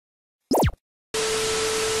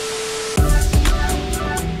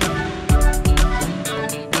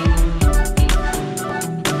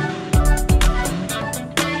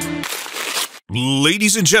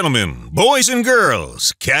Ladies and gentlemen, boys and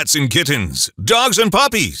girls, cats and kittens, dogs and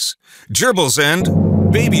puppies, gerbils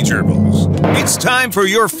and baby gerbils. It's time for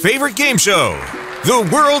your favorite game show, the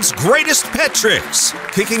world's greatest pet tricks.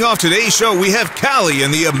 Kicking off today's show, we have Cali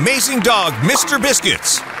and the amazing dog, Mr.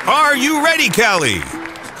 Biscuits. Are you ready, Cali?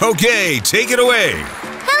 Okay, take it away.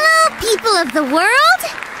 Hello, people of the world.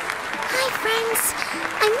 Hi, friends.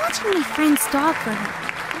 I'm watching my friend's dog for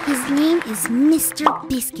her. His name is Mr.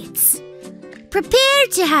 Biscuits. Prepare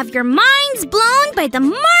to have your minds blown by the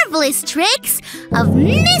marvelous tricks of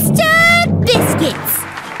Mr. Biscuits.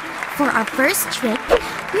 For our first trick,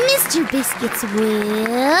 Mr. Biscuits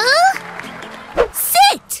will...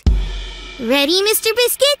 sit! Ready, Mr.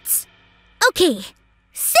 Biscuits? Okay,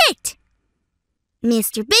 sit!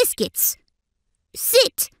 Mr. Biscuits,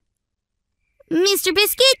 sit! Mr.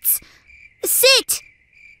 Biscuits, sit!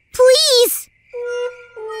 Please!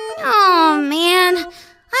 Oh, man.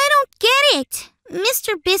 I don't get it.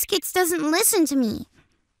 Mr. Biscuits doesn't listen to me.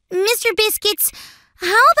 Mr. Biscuits, how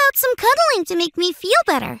about some cuddling to make me feel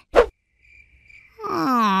better?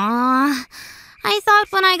 Aww. I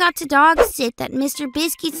thought when I got to dog sit that Mr.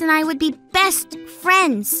 Biscuits and I would be best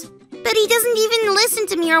friends. But he doesn't even listen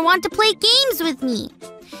to me or want to play games with me.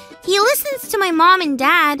 He listens to my mom and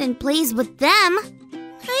dad and plays with them.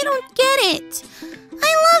 I don't get it.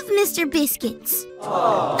 I love Mr. Biscuits.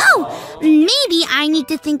 Oh, maybe I need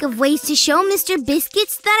to think of ways to show Mr.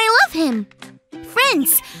 Biscuits that I love him.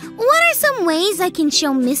 Friends, what are some ways I can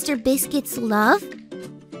show Mr. Biscuits love?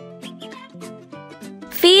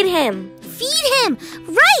 Feed him. Feed him!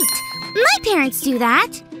 Right! My parents do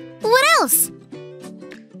that. What else?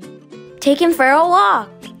 Take him for a walk.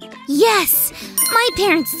 Yes, my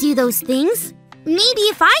parents do those things. Maybe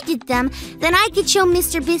if I did them, then I could show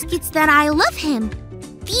Mr. Biscuits that I love him.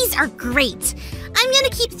 These are great. I'm gonna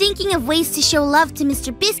keep thinking of ways to show love to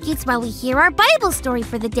Mr. Biscuits while we hear our Bible story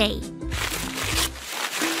for the day.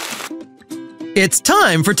 It's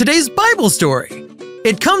time for today's Bible story.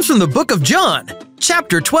 It comes from the book of John,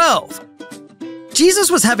 chapter 12. Jesus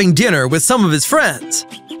was having dinner with some of his friends.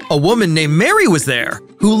 A woman named Mary was there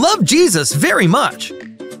who loved Jesus very much.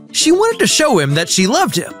 She wanted to show him that she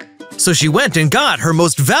loved him, so she went and got her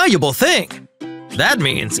most valuable thing. That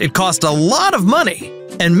means it cost a lot of money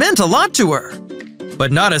and meant a lot to her,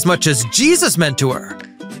 but not as much as Jesus meant to her.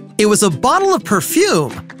 It was a bottle of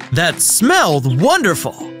perfume that smelled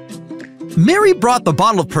wonderful. Mary brought the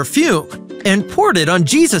bottle of perfume and poured it on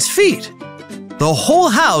Jesus' feet. The whole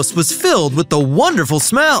house was filled with the wonderful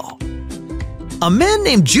smell. A man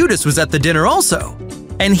named Judas was at the dinner also,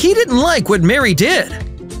 and he didn't like what Mary did.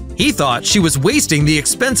 He thought she was wasting the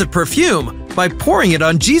expensive perfume by pouring it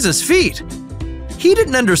on Jesus' feet. He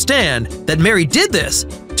didn't understand that Mary did this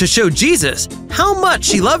to show Jesus how much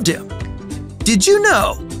she loved him. Did you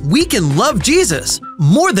know we can love Jesus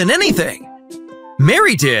more than anything?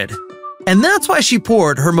 Mary did, and that's why she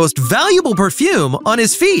poured her most valuable perfume on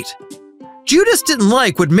his feet. Judas didn't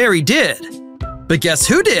like what Mary did, but guess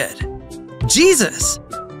who did? Jesus.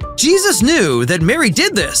 Jesus knew that Mary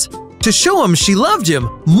did this to show him she loved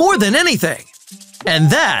him more than anything, and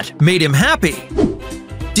that made him happy.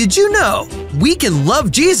 Did you know we can love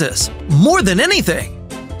Jesus more than anything?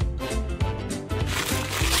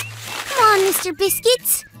 Come on, Mr.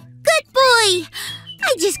 Biscuits. Good boy.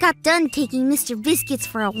 I just got done taking Mr. Biscuits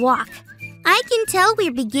for a walk. I can tell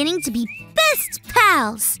we're beginning to be best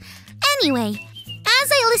pals. Anyway,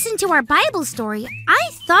 as I listened to our Bible story, I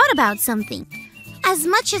thought about something. As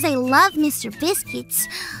much as I love Mr. Biscuits,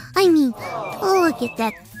 look at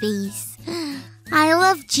that face. I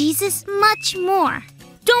love Jesus much more.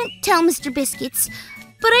 Don't tell Mr. Biscuits,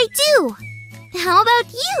 but I do. How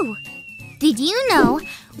about you? Did you know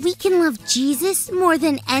we can love Jesus more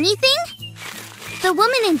than anything? The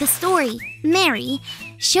woman in the story, Mary,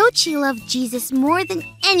 showed she loved Jesus more than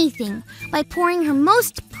anything by pouring her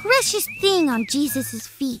most precious thing on Jesus'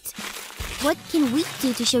 feet. What can we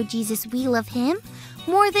do to show Jesus we love him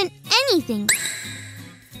more than anything?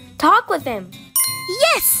 Talk with him.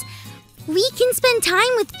 Yes! We can spend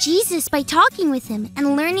time with Jesus by talking with him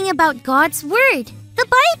and learning about God's Word, the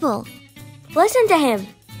Bible. Listen to him.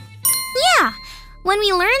 Yeah! When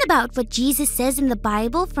we learn about what Jesus says in the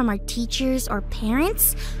Bible from our teachers or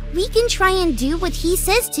parents, we can try and do what he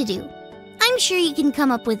says to do. I'm sure you can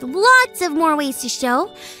come up with lots of more ways to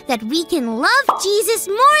show that we can love Jesus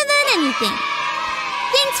more than anything.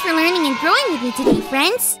 Thanks for learning and growing with me today,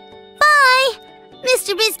 friends. Bye!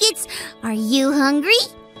 Mr. Biscuits, are you hungry?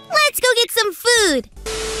 Let's go get some food.